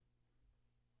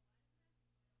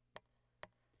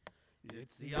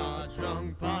It's the Odd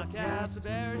Drunk Podcast, a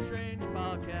very strange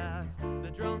podcast, the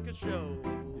drunkest show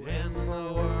in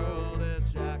the world.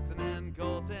 It's Jackson and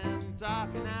Colton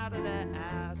talking out of their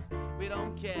ass. We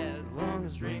don't care as long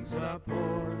as drinks are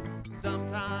poured.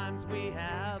 Sometimes we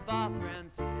have our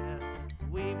friends here.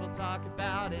 We will talk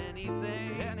about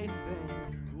anything.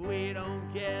 We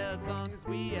don't care as long as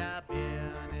we have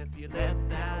beer. And if you let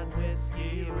that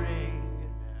whiskey ring,